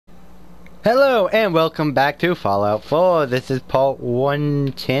Hello and welcome back to Fallout 4. This is part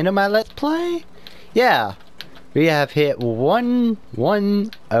 110 of my Let's Play. Yeah, we have hit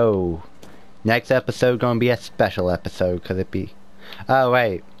 110. Next episode gonna be a special episode, cause it be... Oh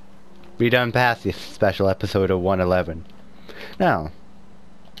wait, we done passed this special episode of 111. Now,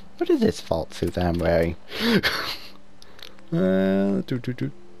 what is this false suit that I'm wearing?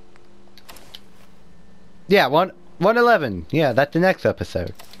 Yeah, 111. Yeah, that's the next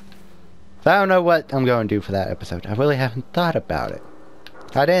episode. I don't know what I'm going to do for that episode. I really haven't thought about it.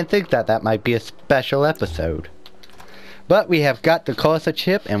 I didn't think that that might be a special episode. But we have got the Corsa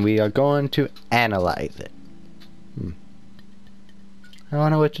chip and we are going to analyze it. I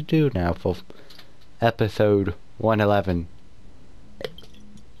don't know what to do now for episode 111.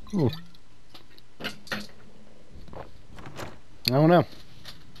 Ooh. I don't know.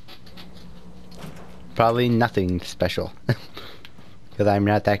 Probably nothing special. Because I'm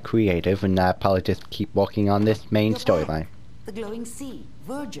not that creative, and I'll probably just keep working on this main storyline. The glowing sea,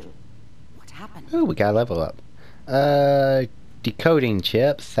 Virgil. What happened? Ooh, we got a level up. Decoding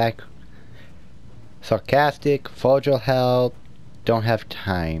chips, sarcastic, fragile help, don't have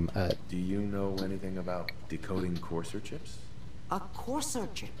time. Do you know anything about decoding Corsair chips? A Corsair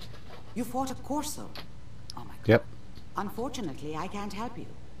chip. You fought a Corsair. Oh my god. Yep. Unfortunately, I can't help you.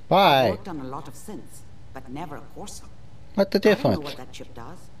 Why? I worked on a lot of synths, but never a Corsair. What's the I don't difference? know what that chip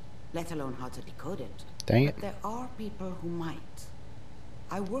does, let alone how to decode it. Dang it. But there are people who might.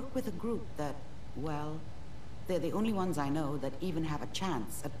 I work with a group that, well, they're the only ones I know that even have a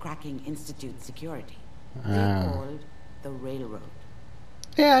chance at cracking Institute security. They're called the Railroad.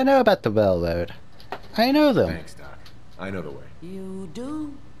 Yeah, I know about the railroad. I know them. Thanks, Doc. I know the way. You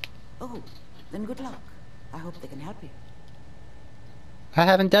do? Oh, then good luck. I hope they can help you. I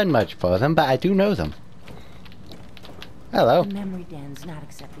haven't done much for them, but I do know them. Hello. The memory den's not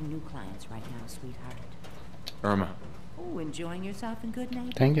accepting new clients right now, sweetheart. Irma. Oh, enjoying yourself in good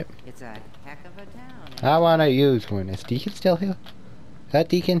neighbor? Dang it. It's a heck of a town. I wanna use one. Is Deacon still here? Is that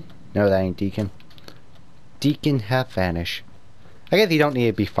Deacon? No, that ain't Deacon. Deacon have vanished. I guess he don't need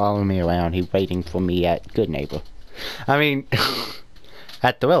to be following me around. He's waiting for me at Good Neighbor. I mean,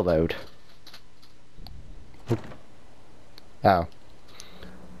 at the railroad. Oh.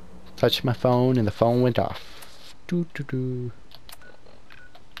 Touched my phone and the phone went off.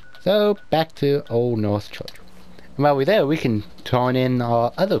 So, back to Old North Church. And while we're there, we can turn in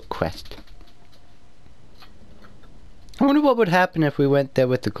our other quest. I wonder what would happen if we went there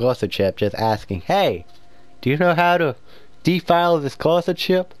with the Corsa chip just asking, hey, do you know how to defile this Corsa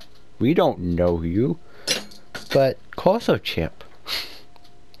chip? We don't know you. But Corsa chip.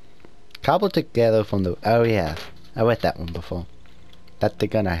 Cobbled together from the... Oh yeah, I read that one before. That they're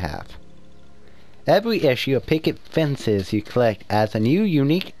gonna have. Every issue of picket fences you collect adds a new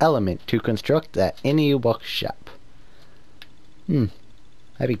unique element to construct at any workshop.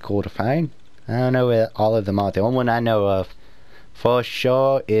 That'd be cool to find. I don't know where all of them are. The only one I know of for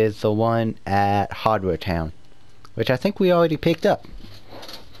sure is the one at Hardware Town, which I think we already picked up.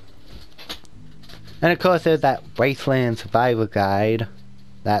 And of course there's that Wasteland Survival Guide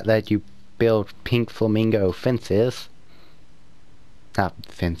that let you build pink flamingo fences. Not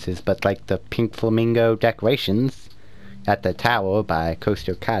fences, but like the pink flamingo decorations at the tower by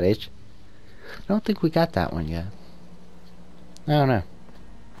Coastal Cottage. I don't think we got that one yet. I don't know.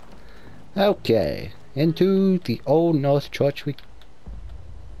 Okay, into the Old North Church we...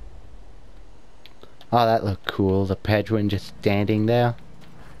 Oh, that looked cool. The Pedron just standing there.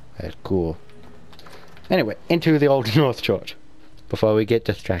 That's cool. Anyway, into the Old North Church before we get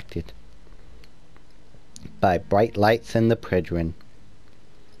distracted by bright lights in the Pedron.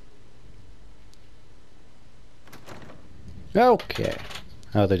 Okay.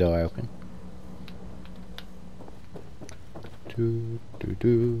 Oh, the door open.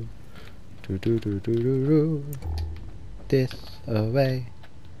 This away.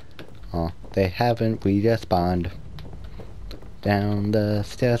 Oh, they haven't. We just spawned. Down the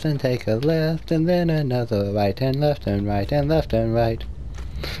stairs and take a left, and then another right, and left, and right, and left, and right.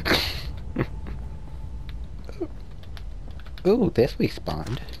 Ooh, this we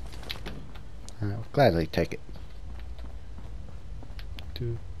spawned. I'll gladly take it.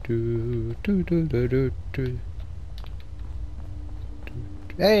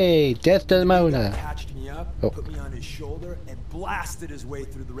 Hey, Desdemona! Patched me up, put me on his shoulder, and blasted his way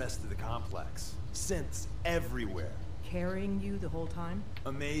through the rest of the complex. Synths everywhere. Carrying you the whole time?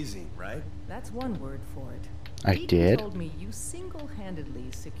 Amazing, right? That's one word for it. I Deacon did. told me you single-handedly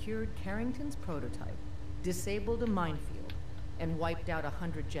secured Carrington's prototype, disabled a minefield, and wiped out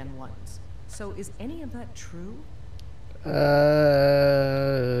 100 Gen 1s. So is any of that true?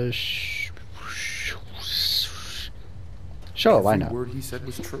 Sure, why Every not? word he said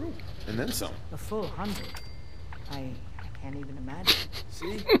was true, and then some. A full 100. I can't even imagine.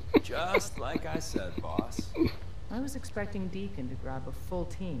 See? Just like I said, boss. I was expecting Deacon to grab a full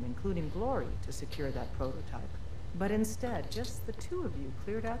team, including Glory, to secure that prototype. But instead, just the two of you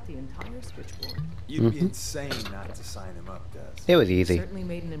cleared out the entire switchboard. You'd be insane not to sign him up, Des. It was easy. Certainly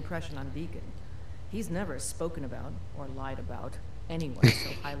made an impression on Deacon. He's never spoken about, or lied about, anyone so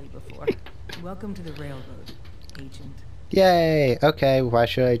highly before. Welcome to the Railroad, Agent. Yay! Okay, why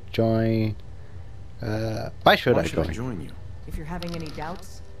should I join? Why should I join? join you? If you're having any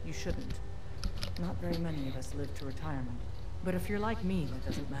doubts, you shouldn't. Not very many of us live to retirement. But if you're like me, that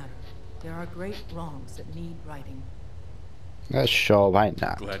doesn't matter. There are great wrongs that need righting. Sure, why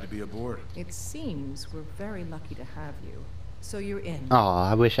not? Glad to be aboard. It seems we're very lucky to have you. So you're in. Oh,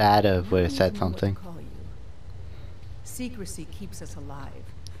 I wish Ada would have I said don't even know what to something. call you. Secrecy keeps us alive.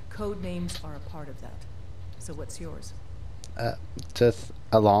 Code names are a part of that. So what's yours? Just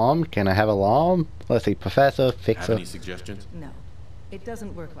alarm? Can I have alarm? Let's see, Professor, Have Fixer. any suggestions? No. It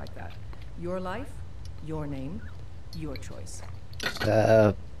doesn't work like that. Your life, your name, your choice.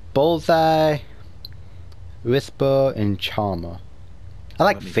 Bullseye, Whisper, and Charmer. I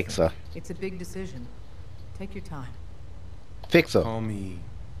like Let me Fixer. think. It's a big decision. Take your time. Fixer. Call me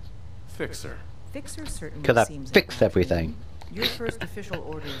Fixer. Fixer certainly 'Cause I seems like fix that to everything. me. Your first official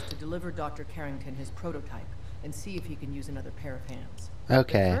order is to deliver Dr. Carrington his prototype and see if he can use another pair of hands.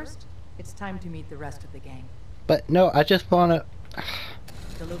 Okay. But first, it's time to meet the rest of the gang. But no, I just wanna...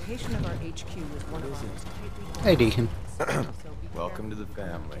 The location of our HQ is one of our most tightly Hey, Deacon. so be Welcome to the careful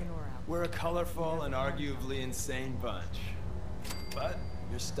family. in or out. We're a colorful and arguably insane bunch. But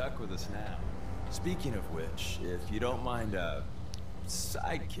you're stuck with us now. Speaking of which, if you don't mind a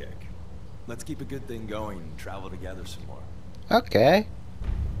sidekick, let's keep a good thing going and travel together some more. Okay.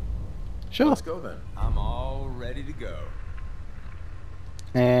 Sure. Let's go then. I'm all ready to go.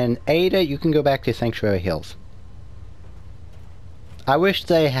 And Ada, you can go back to Sanctuary Hills. I wish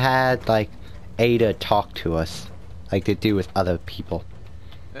they had, like, Ada talk to us. Like they do with other people.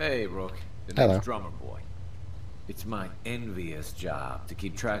 Hey, Rook. The Hello. name's Drummer Boy. It's my envious job to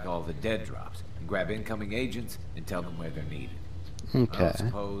keep track of all the dead drops and grab incoming agents and tell them where they're needed. I Okay. don't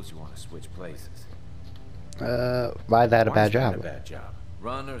suppose you want to switch places. Why that a Why bad is that job? a bad job?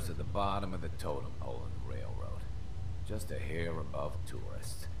 Runners at the bottom of the totem pole in the railroad. Just a hair above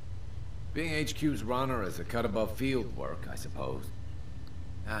tourists. Being HQ's runner is a cut above field work, I suppose.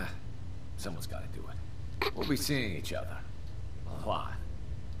 Someone's got to do it. We'll be seeing each other. A lot.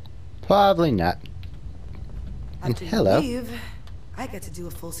 Probably not. And After hello. you leave, I get to do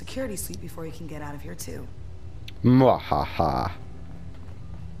a full security sweep before you can get out of here too. Mwahaha.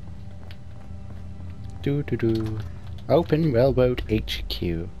 Do do do. Open Railroad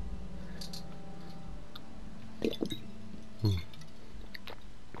HQ.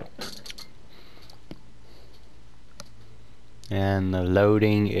 And the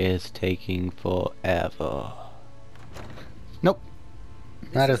loading is taking forever. Nope.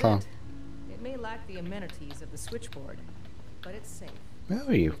 Not This as is long. it. It may lack the amenities of the switchboard, but it's safe. Where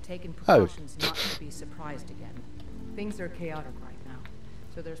are you? We've taken Oh. precautions not to be surprised again. Things are chaotic right now,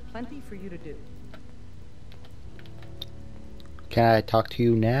 so there's plenty for you to do. Can I talk to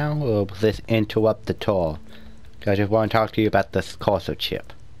you now, or will this interrupt the tour? 'Cause I just want to talk to you about this Corsair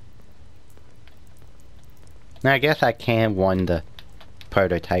chip. Now I guess I can run the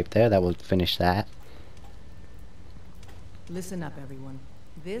prototype there. That will finish that. Listen up, everyone.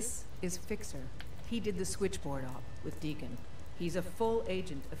 This is Fixer. He did the switchboard op with Deacon. He's a full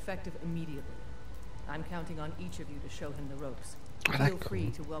agent, effective immediately. I'm counting on each of you to show him the ropes. Oh, that's Feel free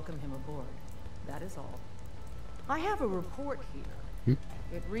to welcome him aboard. That is all. I have a report here.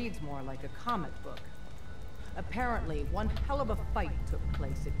 It reads more like a comic book. Apparently, one hell of a fight took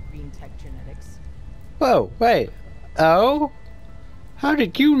place at Green Tech Genetics. Whoa, wait. Oh? How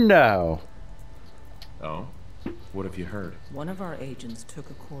did you know? Oh? What have you heard? One of our agents took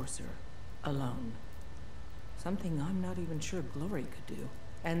a Corsair, alone. Something I'm not even sure Glory could do.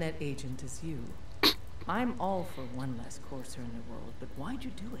 And that agent is you. I'm all for one less Corsair in the world, but why'd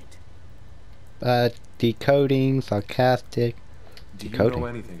you do it? Decoding, sarcastic. Do you Decoding. know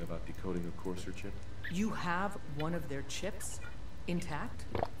anything about decoding a Corsair chip? You have one of their chips intact?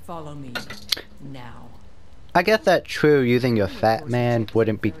 Follow me now. I guess that's true. Using your Your fat Corsair man chip is a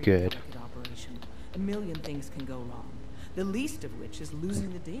wouldn't be very good. delicate operation. A million things can go wrong. The least of which is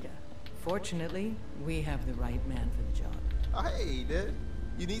losing the data. Fortunately, we have the right man for the job. Hey, Dad.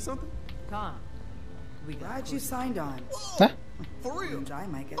 You need something? Con, we got Glad you Corsair. signed on. Huh? For real? And I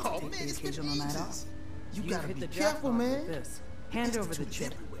might get to Oh, take man, the it's been occasional night off. ages. You You've gotta hit be the careful, jackpot with man. this. Hand over the Institute is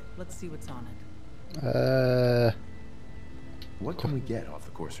chip. everywhere. Let's see what's on it. What can we get off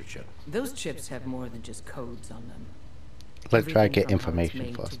the Courser chip? Those chips have more than just codes on them. Let's try to Everything get from how it's information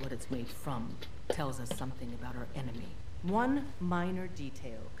made first. to what it's made from tells us something about our enemy. One minor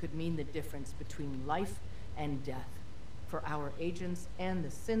detail could mean the difference between life and death for our agents and the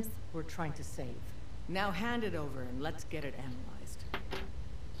synth we're trying to save. Now hand it over and let's get it analyzed.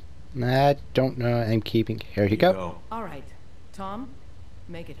 I don't know. I'm keeping. Here you go. All right, Tom,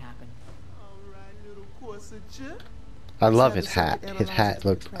 make it happen. All right, little Courser chip. I love his hat. His hat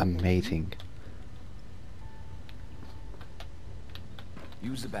looks amazing.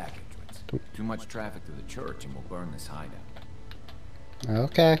 Use the back entrance. Too much traffic to the church and we'll burn this hideout.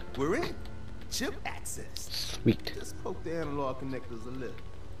 Okay. We're in. Chip access. Sweet. Just poke the analog connectors a little.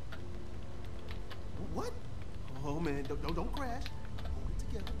 What? Oh man, don't crash. Hold it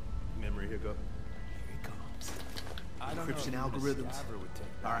together. Memory, here go. Here it comes. Encryption algorithms.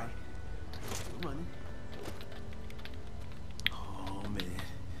 All right. Still running. Oh man.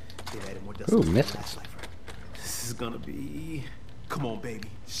 Get added more dust. Ooh, misses. This is gonna be. Come on, baby.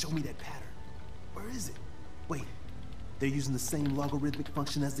 Show me that pattern. Where is it? Wait. They're using the same logarithmic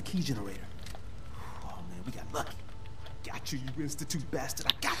function as the key generator. Oh man, we got lucky. Got you, you Institute bastard.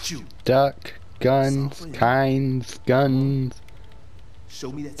 I got you. Duck, guns, kinds, guns,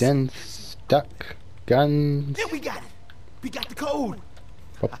 Show me that. dense, duck, guns. There we got it. We got the code.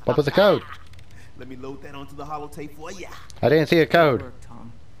 What was the code? Let me load that onto the holotape for ya. I didn't see a Good code. work,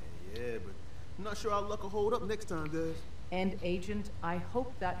 Tom. Yeah, but I'm not sure our luck will hold up next time, guys. And Agent, I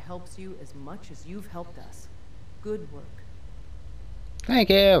hope that helps you as much as you've helped us. Good work. Thank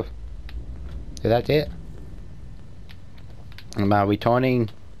you. So that's it. Am I returning?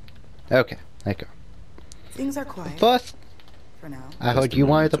 Okay, there you go. Things are quiet First, for now. I heard you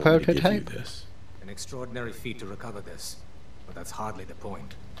wanted the prototype. An extraordinary feat to recover this, but that's hardly the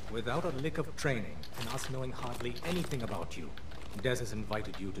point. Without a lick of training, and us knowing hardly anything about you, Des has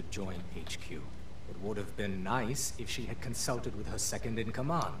invited you to join HQ. It would have been nice if she had consulted with her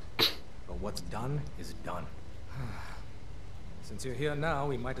second-in-command. But what's done is done. Since you're here now,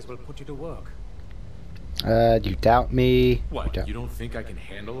 we might as well put you to work. You doubt me? What, you don't think I can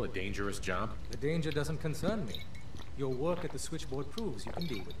handle a dangerous job? The danger doesn't concern me. Your work at the switchboard proves you can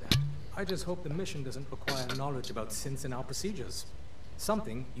deal with that. I just hope the mission doesn't require knowledge about synths and our procedures.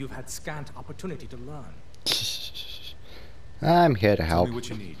 Something you've had scant opportunity to learn. I'm here to help. Tell me what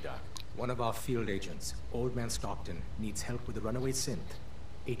you need, Doc. One of our field agents, Old Man Stockton, needs help with the runaway synth,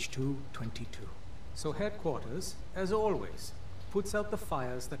 H222. So headquarters, as always, puts out the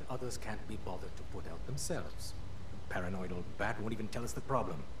fires that others can't be bothered to put out themselves. The paranoid old bat won't even tell us the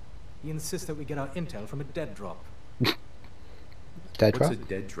problem. He insists that we get our intel from a dead drop. Dead drop? What's a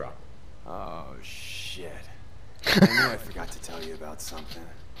dead drop? Oh, shit. I knew I forgot to tell you about something.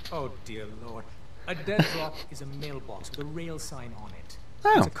 Oh, dear Lord. A dead drop is a mailbox with a rail sign on it.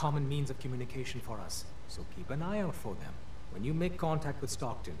 Oh. It's a common means of communication for us, so keep an eye out for them. When you make contact with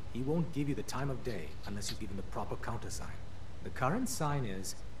Stockton, he won't give you the time of day unless you give him the proper countersign. The current sign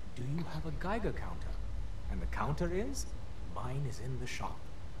is, do you have a Geiger counter? And the counter is, mine is in the shop.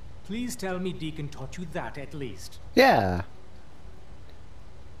 Please tell me Deacon taught you that at least. Yeah.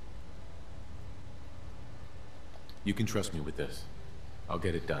 You can trust me with this. I'll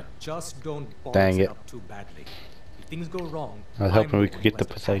get it done. Just don't boss Dang it it. up too badly. If things go wrong, I was hoping we I'm could get the going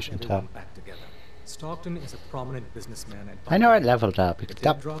to possession pack everyone tab. back together. Stockton is a prominent businessman at I know I leveled up. The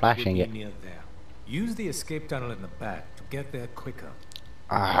Stop dead drop flashing will it. be near there. Use the escape tunnel in the back to get there quicker.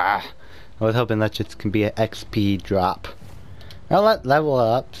 Ah, I was hoping that just can be an XP drop. I'll let level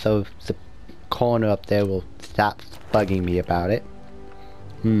up so the corner up there will stop bugging me about it.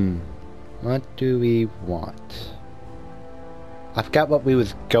 What do we want? I forgot what we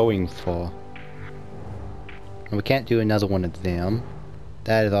was going for. And we can't do another one of them.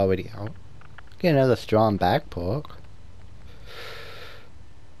 That is already out. Get another strong backpack.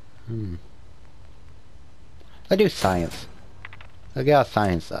 I'll do science. I'll get our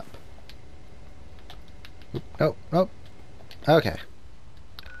science up. Oh, oh. Okay.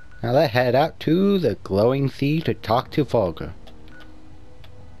 Now let's head out to the glowing sea to talk to Volker.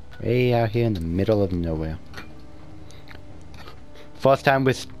 Way out here in the middle of nowhere. First time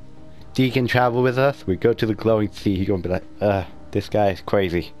with Deacon travel with us, we go to the glowing sea. He's gonna be like, this guy is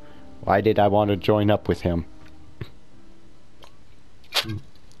crazy. Why did I want to join up with him?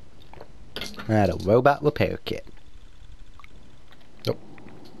 I had a robot repair kit. Nope.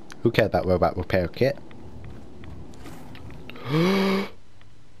 Who cares about robot repair kit? The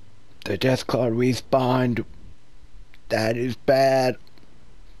Death Claw respawned. That is bad.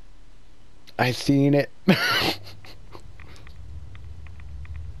 I seen it.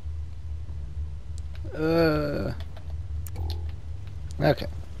 Okay.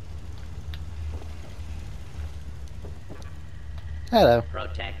 Hello.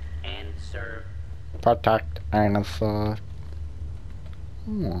 Protect and serve. Protect and serve.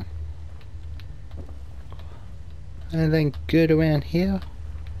 Hmm. Anything good around here?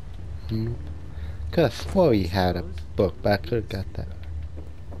 Hmm. Could've swore you had a book, but I could've got that.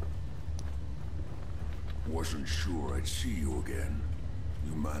 Wasn't sure I'd see you again.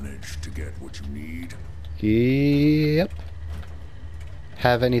 You managed to get what you need? Yep.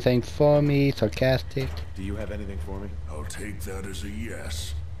 Have anything for me, sarcastic? Do you have anything for me? I'll take that as a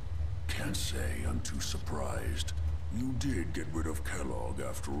yes. Can't say I'm too surprised. You did get rid of Kellogg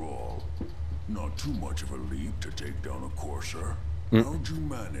after all. Not too much of a leap to take down a Courser. How'd you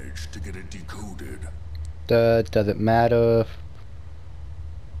manage to get it decoded? Does it matter?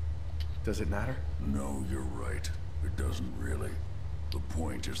 Does it matter? No, you're right. It doesn't really. The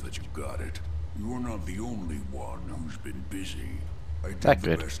point is that you got it. You're not the only one who's been busy. I did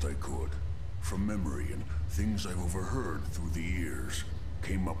the best I could. From memory and things I've overheard through the years.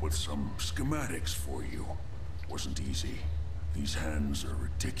 Came up with some schematics for you. Wasn't easy. These hands are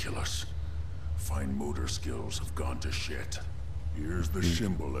ridiculous. Fine motor skills have gone to shit. Here's the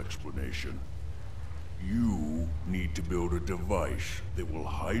symbol explanation. You need to build a device that will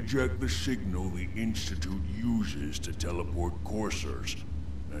hijack the signal the Institute uses to teleport coursers,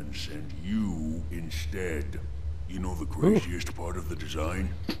 and send you instead. You know the craziest part of the design?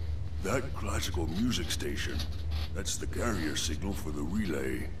 That classical music station. That's the carrier signal for the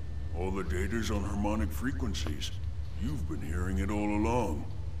relay. All the data's on harmonic frequencies. You've been hearing it all along.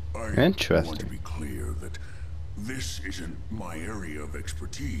 I want to be clear that this isn't my area of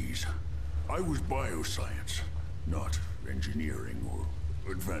expertise. I was bioscience, not engineering or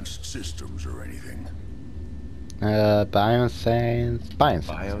advanced systems or anything. Bioscience.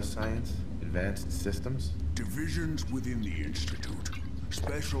 Bioscience? Advanced systems? Divisions within the Institute.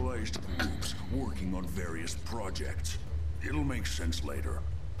 Specialized groups working on various projects. It'll make sense later.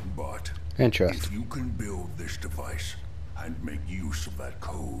 But if you can build this device and make use of that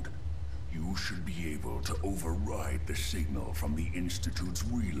code, you should be able to override the signal from the Institute's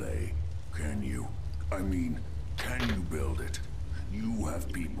relay. Can you? I mean, can you build it? You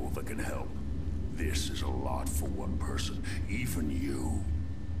have people that can help. This is a lot for one person, even you.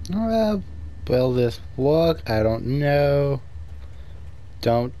 Will this work? I don't know.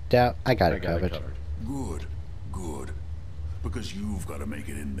 Don't doubt. I got it covered. Good, good. Because you've got to make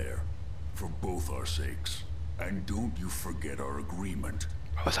it in there. For both our sakes. And don't you forget our agreement.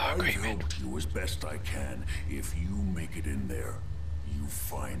 I've helped you as best I can. If you make it in there, you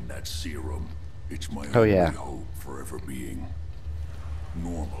find that serum. It's my only hope for ever being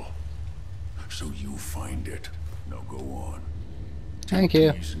normal. So you find it. Now go on. Thank you.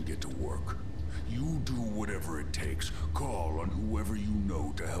 And get to work. You do whatever it takes. Call on whoever you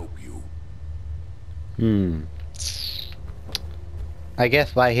know to help you. I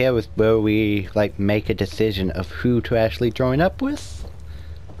guess right here was where we like make a decision of who to actually join up with.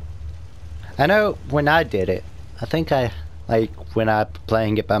 I know when I did it, I think I when I was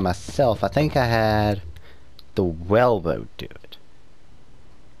playing it by myself, I think I had the Railroad do it.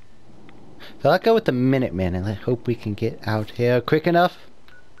 So I'll go with the Minutemen and I hope we can get out here quick enough.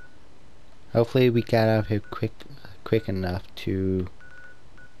 Hopefully we got out here quick enough to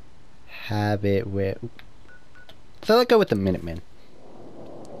have it where. So I'll go with the Minutemen.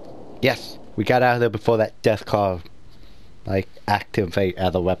 Yes, we got out of there before that death call like activate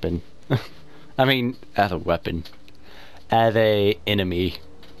as a weapon. I mean, as a weapon. As a enemy.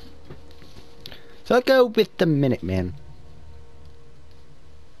 So I'll go with the Minutemen.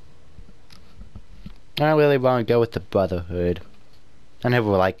 I don't really want to go with the Brotherhood. I never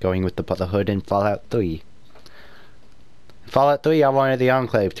like going with the Brotherhood in Fallout 3. In Fallout 3 I wanted the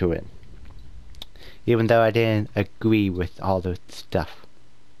Enclave to win. Even though I didn't agree with all the stuff.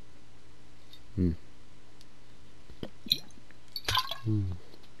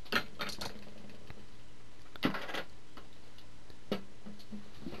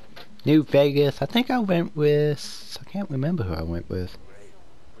 New Vegas, I think I went with. I can't remember who I went with.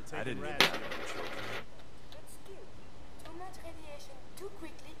 I didn't. Too much radiation too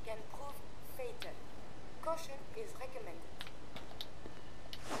quickly can prove fatal. Caution is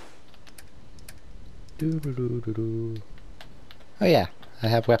recommended. Oh yeah, I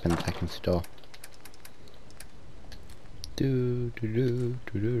have weapons I can store. There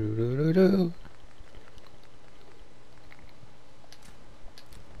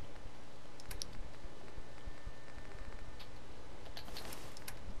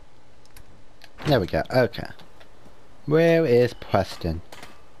we go, okay. Where is Preston?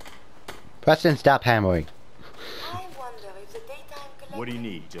 Preston, stop hammering. I wonder if the daytime collector What do you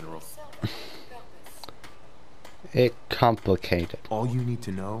need, General? It's complicated. All you need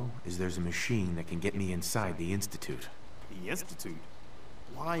to know is there's a machine that can get me inside the Institute. The Institute?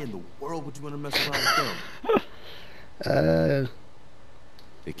 Why in the world would you want to mess around with them?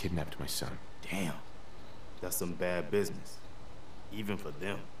 They kidnapped my son. Damn. That's some bad business. Even for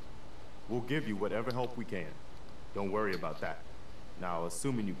them. We'll give you whatever help we can. Don't worry about that. Now,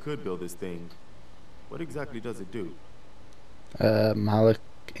 assuming you could build this thing, what exactly does it do? Malik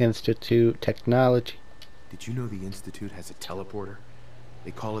Institute Technology. Did you know the Institute has a teleporter?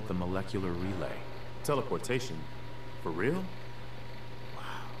 They call it the molecular relay. Teleportation? For real?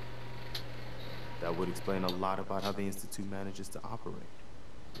 Wow. That would explain a lot about how the Institute manages to operate.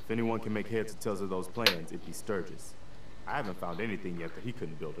 If anyone can make heads or tails of those plans, it'd be Sturgis. I haven't found anything yet that he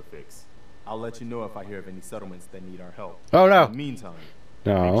couldn't build or fix. I'll let you know if I hear of any settlements that need our help. Oh no! In the meantime,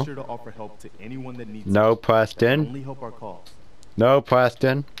 no. Make sure to offer help to anyone that needs no, help. Preston. Only help our cause. No,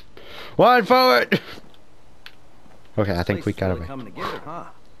 Preston. One forward! Okay, I think we got it. Coming together, huh?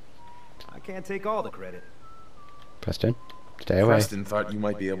 I can't take all the credit. Preston, stay away. Preston thought you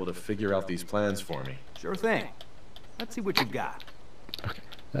might be able to figure out these plans for me. Sure thing. Let's see what you've got.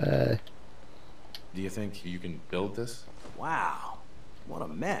 Okay. Do you think you can build this? Wow, what a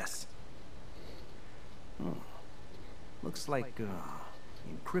mess. Looks like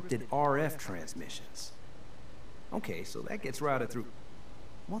encrypted RF transmissions. Okay, so that gets routed through.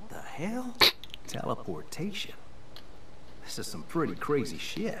 What the hell? Teleportation. This is some pretty crazy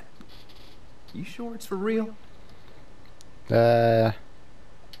shit. You sure it's for real? I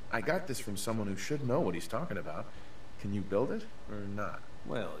got this from someone who should know what he's talking about. Can you build it or not?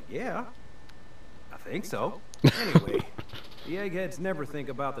 Well, yeah. I think so. Anyway, the eggheads never think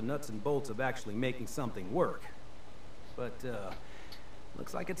about the nuts and bolts of actually making something work. But,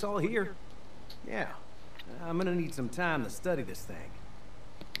 looks like it's all here. Yeah. I'm gonna need some time to study this thing.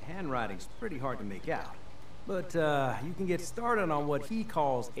 The handwriting's pretty hard to make out. But, you can get started on what he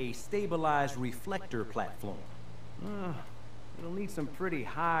calls a stabilized reflector platform. It'll need some pretty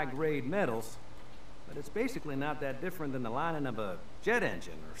high-grade metals, but it's basically not that different than the lining of a jet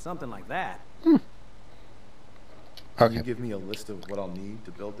engine or something like that. Can you give me a list of what I'll need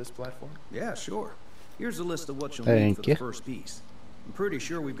to build this platform? Yeah, sure. Here's a list of what you'll need for the first piece. I'm pretty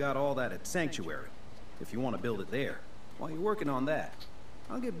sure we've got all that at Sanctuary, if you want to build it there. While you're working on that,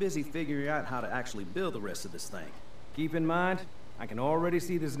 I'll get busy figuring out how to actually build the rest of this thing. Keep in mind, I can already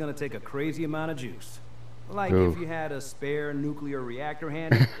see this is going to take a crazy amount of juice. Like if you had a spare nuclear reactor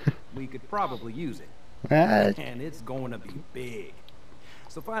handy, we could probably use it. And it's going to be big.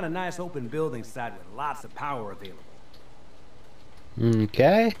 So find a nice open building site with lots of power available.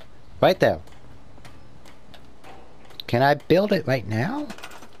 Okay. Right there. Can I build it right now?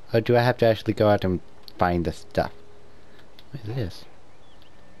 Or do I have to actually go out and find the stuff? What is this?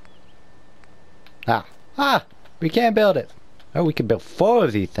 Ah! We can't build it! Oh, we can build 4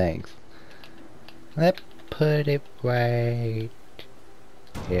 of these things. Let's put it right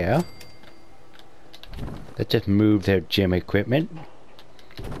here. Let's just move their gym equipment.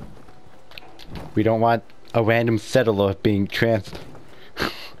 We don't want a random settler being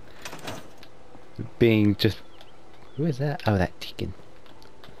being just... Who is that? Oh, that Deacon.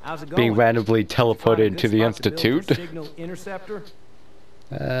 How's it going? Being randomly teleported to the Institute. Signal interceptor?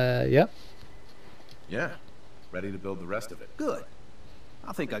 Yep. Yeah. Ready to build the rest of it. Good.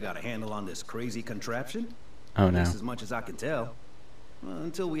 I think I got a handle on this crazy contraption. Oh no. That's as much as I can tell.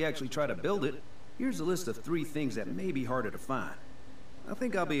 Until we actually try to build it, here's a list of 3 things that may be harder to find. I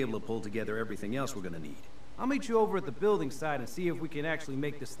think I'll be able to pull together everything else we're gonna need. I'll meet you over at the building site and see if we can actually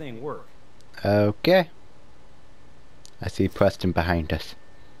make this thing work. Okay. I see Preston behind us.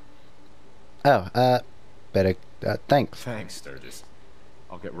 Oh, better, thanks. Thanks, Sturgis.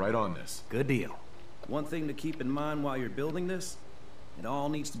 I'll get right on this. Good deal. One thing to keep in mind while you're building this, it all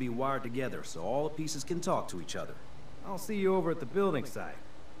needs to be wired together so all the pieces can talk to each other. I'll see you over at the building site.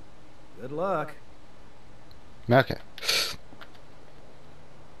 Good luck. Okay.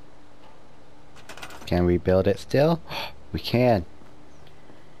 Can we build it still? We can.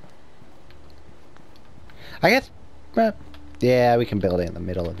 I guess, yeah, we can build it in the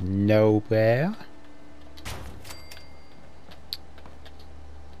middle of nowhere.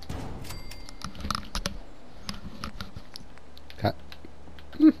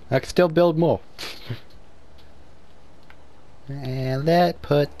 I can still build more. And let's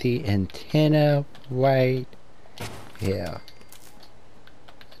put the antenna right here.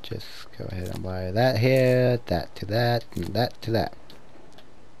 Just go ahead and wire that here, that to that, and that to that.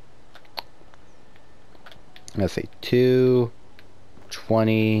 Let's see,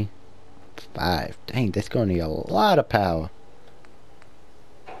 225. Dang, that's gonna need a lot of power.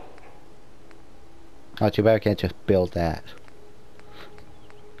 Oh, too bad I can't just build that.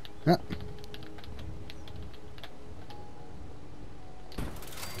 Huh.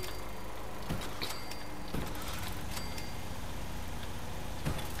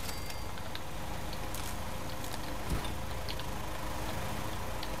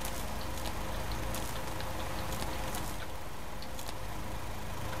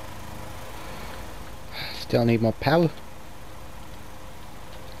 Still need more power.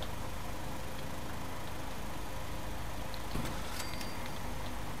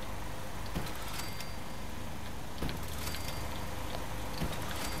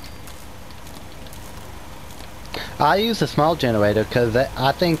 I use a small generator because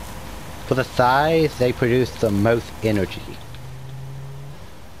I think for the size they produce the most energy.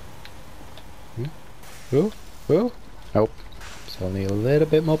 Ooh, ooh. Nope. It's only a little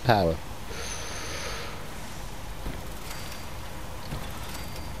bit more power.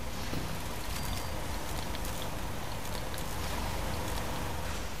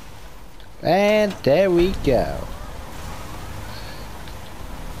 And there we go.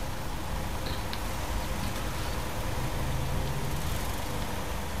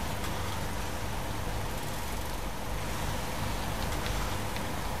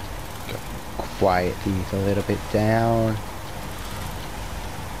 Quiet these a little bit down.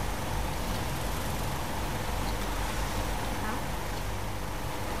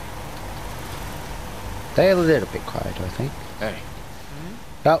 They're a little bit quiet, I think. Hey.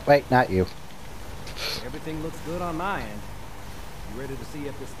 Oh, wait, not you. Everything looks good on my end. You ready to see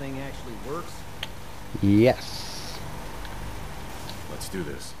if this thing actually works? Yes. Let's do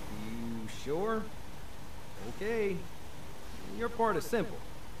this. You sure? Okay. Your part is simple.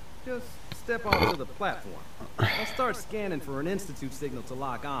 Just step onto the platform. I'll start scanning for an Institute signal to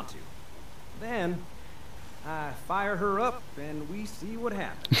lock onto. Then, I fire her up and we see what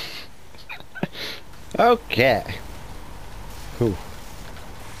happens. Okay. Cool.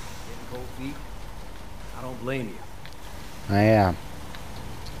 Getting cold feet? I don't blame you. I am.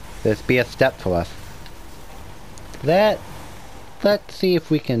 This be a step for us. Let's see if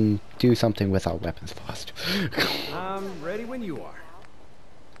we can do something with our weapons first. I'm ready when you are.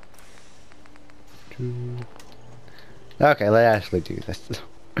 Okay, let's actually do this.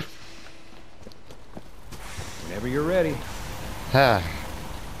 Whenever you're ready.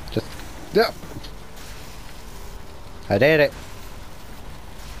 Just... Yep. I did it.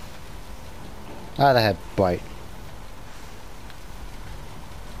 Ah, that had bite.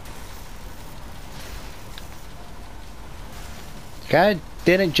 Guy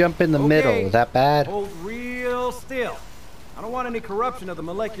didn't jump in the middle. Is that bad? Hold real still. I don't want any corruption of the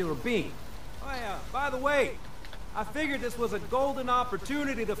molecular beam. Oh yeah, by the way, I figured this was a golden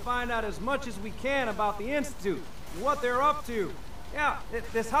opportunity to find out as much as we can about the Institute and what they're up to. Yeah,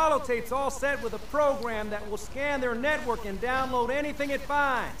 this holotape's all set with a program that will scan their network and download anything it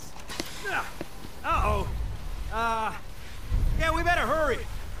finds. Uh-oh. Yeah, we better hurry.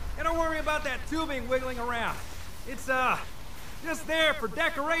 And don't worry about that tubing wiggling around. It's, just there for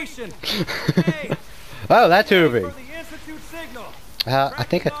decoration. Okay. Oh, that tubing. For the Institute signal. I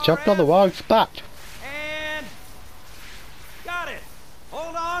think I jumped on the wrong spot. And... got it.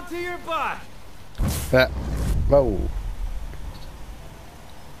 Hold on to your butt. Whoa.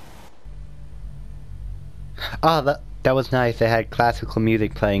 Oh, that was nice. They had classical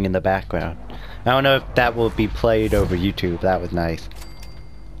music playing in the background. I don't know if that will be played over YouTube. That was nice.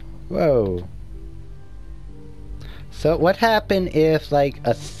 Whoa. So what happened if like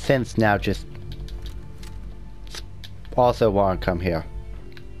a synth now just also want to come here?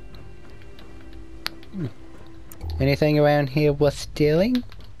 Anything around here worth stealing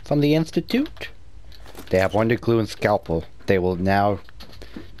from the Institute? They have Wonder Glue and Scalpel. They will now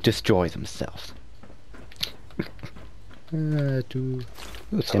destroy themselves. Ooh,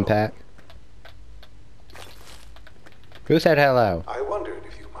 Stimpak. Who said hello? I wondered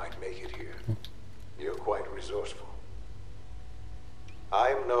if you might make it here. You're quite resourceful.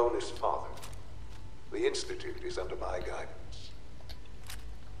 I'm known as Father. The Institute is under my guidance.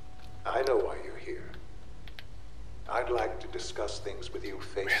 I know why you're here. I'd like to discuss things with you face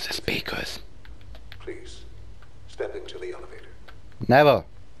to face. Where's the speakers? Please, step into the elevator. Never.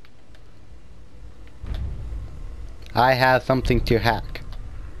 I have something to hack.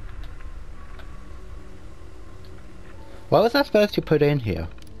 What was I supposed to put in here?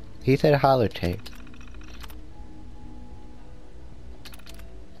 He said holotape.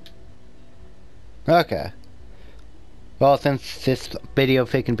 Okay. Well, since this video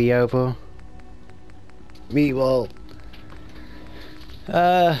can be over, we will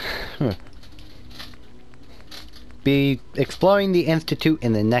be exploring the Institute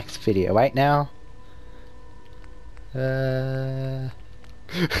in the next video. Right now, Hey,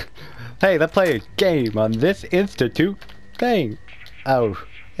 let's play a game on this Institute thing. Oh,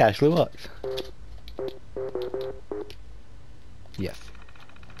 it actually works. Yes.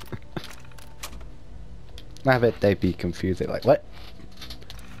 I bet they'd be confused. Like, what?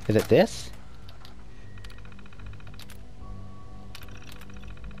 Is it this?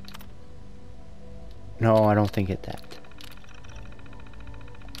 No, I don't think it's that.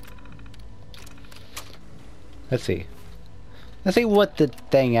 Let's see. Let's see what the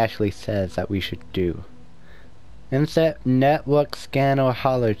thing actually says that we should do. Insert network scan or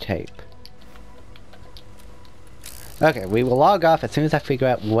holotape. Okay, we will log off as soon as I figure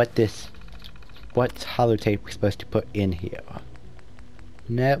out what holotape we're supposed to put in here.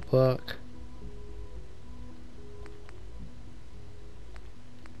 Network.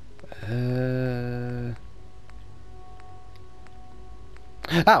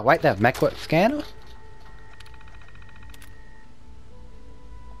 Oh, right there, network scanner.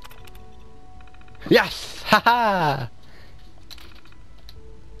 Yes! Haha!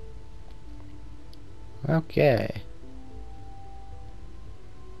 Okay.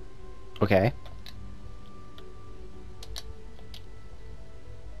 Okay.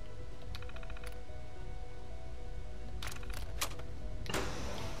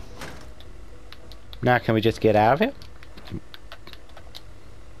 Now can we just get out of it?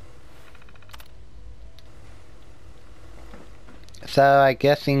 So I'm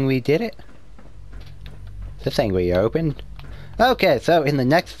guessing we did it? This thing we opened? Okay, so in the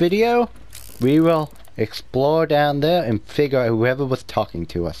next video, we will explore down there and figure out whoever was talking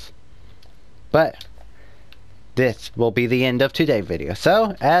to us. But this will be the end of today's video.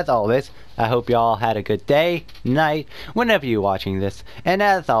 So, as always, I hope you all had a good day, night, whenever you're watching this. And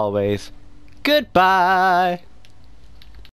as always, goodbye!